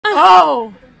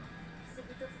Oh!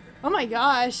 Oh my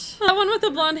gosh. That one with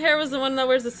the blonde hair was the one that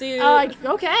wears the suit.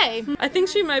 Okay. I think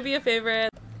she might be a favorite.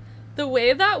 The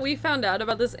way that we found out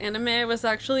about this anime was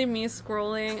actually me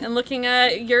scrolling and looking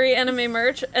at Yuri anime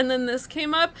merch, and then this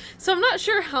came up. So I'm not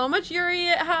sure how much Yuri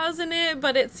it has in it,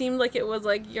 but it seemed like it was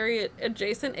like Yuri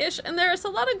adjacent-ish, and there's a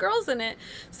lot of girls in it.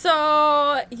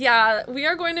 So yeah, we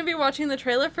are going to be watching the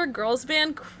trailer for Girls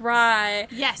Band Cry.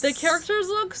 Yes. The characters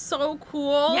look so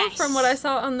cool from what I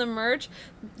saw on the merch.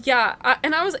 Yeah,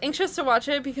 and I was anxious to watch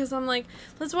it because I'm like,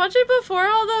 let's watch it before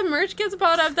all the merch gets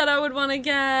bought up that I would want to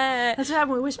get. That's what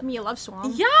happened with Wish Me a Love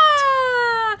Song. Yeah!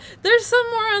 There's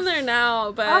some more on there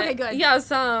now, but... Okay, good. Yeah,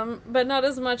 some, but not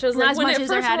as much as, like, when it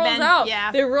first rolls out.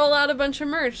 Yeah. They roll out a bunch of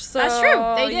merch, so... That's true,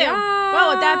 they do. Yeah.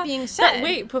 Well, with that being said... But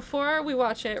wait, before we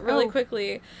watch it, really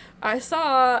quickly, I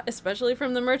saw, especially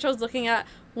from the merch I was looking at,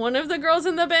 one of the girls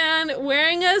in the band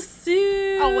wearing a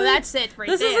suit. Oh, well, that's it right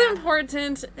there. This is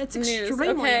important It's news,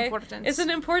 extremely important. It's an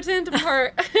important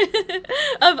part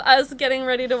of us getting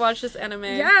ready to watch this anime.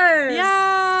 Yes!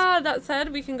 Yeah! That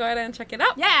said, we can go ahead and check it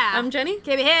out. Yeah! I'm Jenny.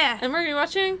 KB here. And we're going to be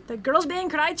watching the Girls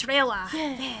Band Cry trailer.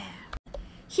 Yeah.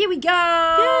 Here we go!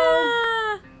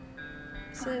 Yeah!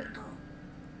 So,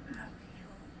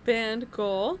 band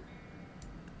goal.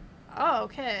 oh,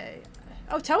 okay.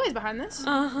 Oh, Toei's behind this.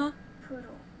 Uh-huh.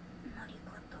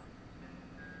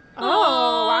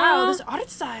 Oh, wow. This art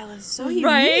style is so unique.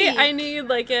 Right? I knew you'd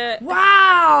like it.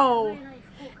 Wow.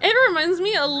 It reminds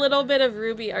me a little bit of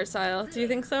Ruby art style. Do you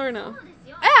think so or no?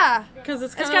 Yeah. Because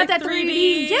it's kind of got like that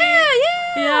 3D. Yeah.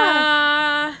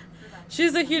 Yeah.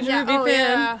 She's a huge Ruby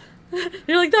fan. Yeah.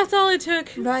 You're like, that's all it took.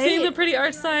 Right. Seeing the pretty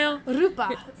art style.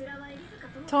 Rupa.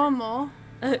 Tomo.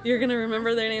 You're going to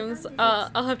remember their names.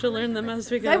 I'll have to learn them as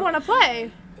we go. They want to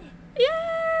play.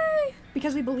 Yay!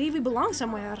 Because we believe we belong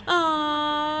somewhere.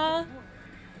 Aww.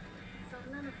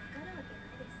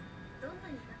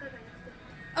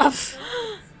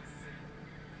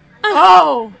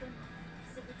 Oh!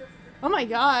 Oh my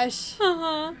gosh.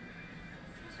 Uh-huh.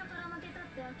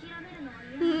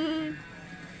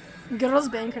 Girls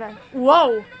Band Cry.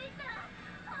 Whoa!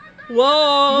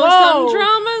 Whoa! Some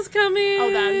drama's coming! Oh,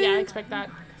 yeah, I expect that.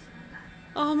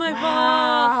 Oh my Wow.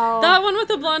 god. That one with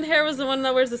the blonde hair was the one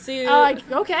that wears the suit.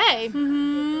 Okay.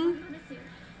 Mm-hmm.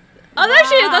 Oh, there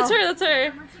she is! That's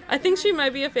her! I think she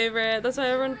might be a favorite. That's why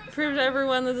everyone proved to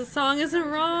everyone that the song isn't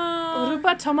wrong.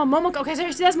 Rupa Toma Momoka. Okay, so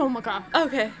that's Momoka.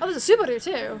 Okay. Oh, there's a Subaru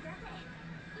too.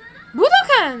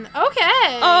 Budokan!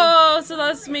 Okay. Oh, so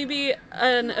that's maybe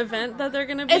an event that they're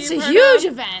gonna be It's a part huge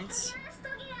of? event.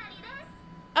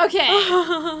 Okay.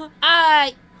 Oh,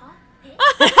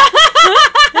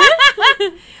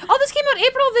 this came out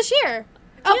April of this year.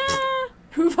 Oh, Yeah.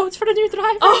 who votes for the new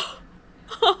driver?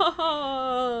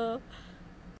 Oh.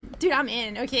 Dude, I'm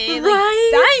in. Okay,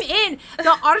 Right? I'm in.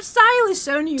 The art style is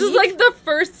so unique. Just like the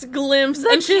first glimpse,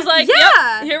 and she's like,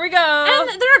 yeah. "Yep, here we go."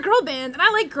 And they're a girl band, and I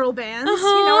like girl bands. You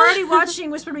know, we're already watching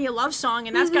 "Whisper Me a Love Song,"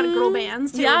 and that's got a girl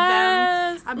bands, two of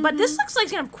them. But this looks like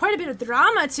it's gonna have quite a bit of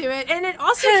drama to it, and it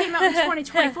also came out in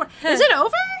 2024. Is it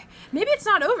over? Maybe it's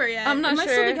not over yet. I'm not It might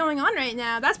sure. still be going on right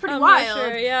now. That's pretty I'm wild. not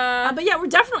sure, yeah. But yeah,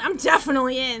 I'm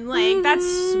definitely in. Like,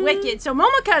 that's wicked. So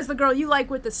Momoka is the girl you like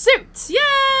with the suit. Yay,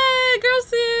 girl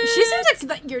suit. She seems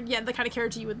like you're the kind of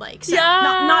character you would like. So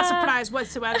Yeah. not surprised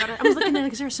whatsoever. I was looking at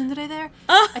it, is there a tsundere there?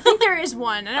 I think there is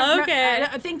one. Okay.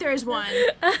 I think there is one.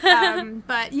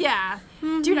 But yeah.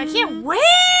 Dude, I can't wait!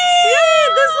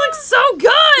 This looks so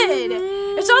good!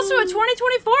 It's also a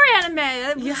 2024 anime.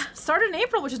 It started in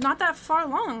April, which is not that far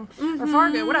long. Or far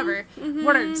ago, whatever.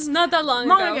 Words. Not that long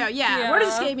ago, yeah. Word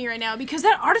escaped me right now because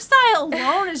that art style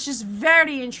alone is just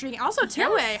very intriguing. Also,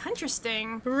 Toei,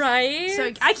 interesting. Right?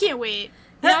 So I can't wait.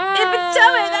 Yeah. If it's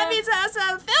Toei, that means it has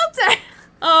a filter.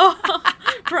 Oh,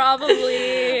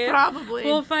 probably. Probably.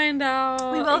 We'll find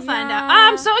out. We will find out.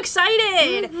 I'm so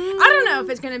excited. I don't know if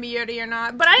it's going to be Yuri or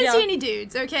not, but I didn't see any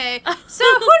dudes, okay? So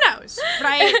who knows,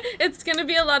 right? It's going to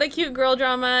be a lot of cute girl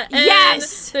drama. And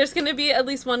yes. There's going to be at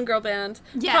least one girl band.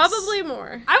 Yes. Probably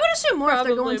more. I would assume more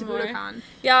Probably if they're going to more. Budokan.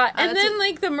 Yeah, and then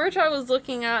like the merch I was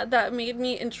looking at that made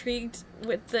me intrigued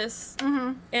with this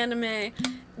anime,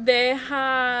 they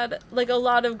had like a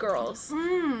lot of girls.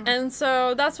 And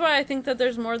so that's why I think that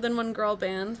there's more than one girl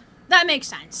band. That makes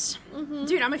sense.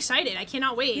 Dude, I'm excited. I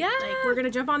cannot wait. Yeah. Like, we're going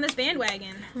to jump on this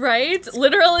bandwagon. Right?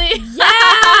 Literally.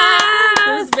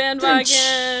 Yeah! This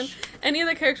bandwagon. Any of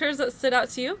the characters that stood out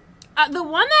to you? The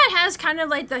one that has kind of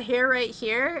like the hair right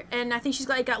here, and I think she's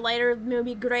got lighter,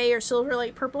 maybe gray or silver,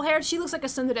 like purple hair. She looks like a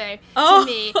tsundere to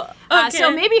me. Okay.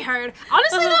 So maybe her.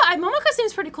 Honestly, though, Momoko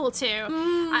seems pretty cool too.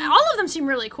 All of them seem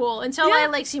really cool until I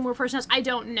like see more personalities. I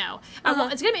don't know.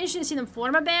 It's gonna be interesting to see them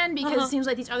form a band because it seems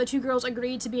like these other two girls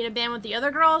agreed to be in a band with the other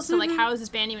girls. So like, how is this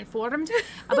band even formed?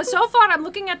 But so far, I'm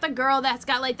looking at the girl that's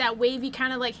got like that wavy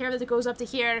kind of like hair that goes up to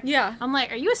here. Yeah. I'm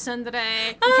like, are you a tsundere?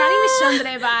 You can't even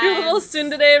tsundere vibes. Your little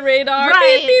tsundere radar.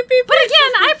 Right. Beep, beep, beep, but beep.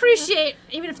 again, I appreciate,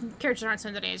 even if characters aren't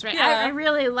tsunderes, right? Yeah. I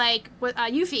really like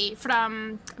Yuffie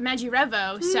from Magi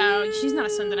Revo, so she's not a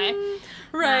tsundere.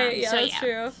 Right, yeah, so, that's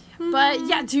true. But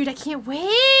yeah, dude, I can't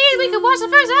wait. We can watch the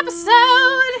first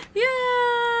episode. Yeah.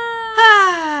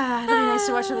 That'd be nice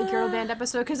to watch another girl band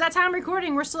episode, because that time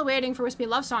recording, we're still waiting for Wispy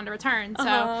Love Song to return.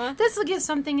 So this will give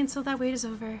something until that wait is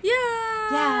over.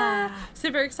 Yeah.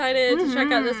 Super excited to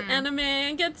check out this anime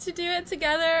and get to do it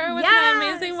together with my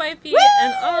amazing wifey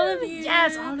and all of you.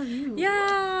 Yes, all of you.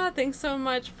 Yeah. Thanks so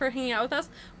much for hanging out with us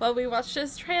while we watch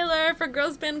this trailer for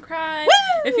Girls Band Cry.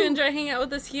 Woo! If you enjoy hanging out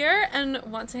with us here and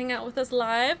want to hang out with us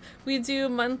live, we do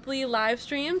monthly live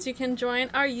streams. You can join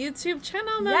our YouTube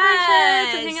channel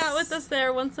membership to hang out with us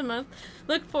there once a month.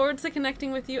 Look forward to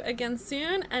connecting with you again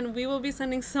soon, and we will be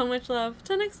sending so much love.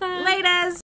 Till next time. Laters.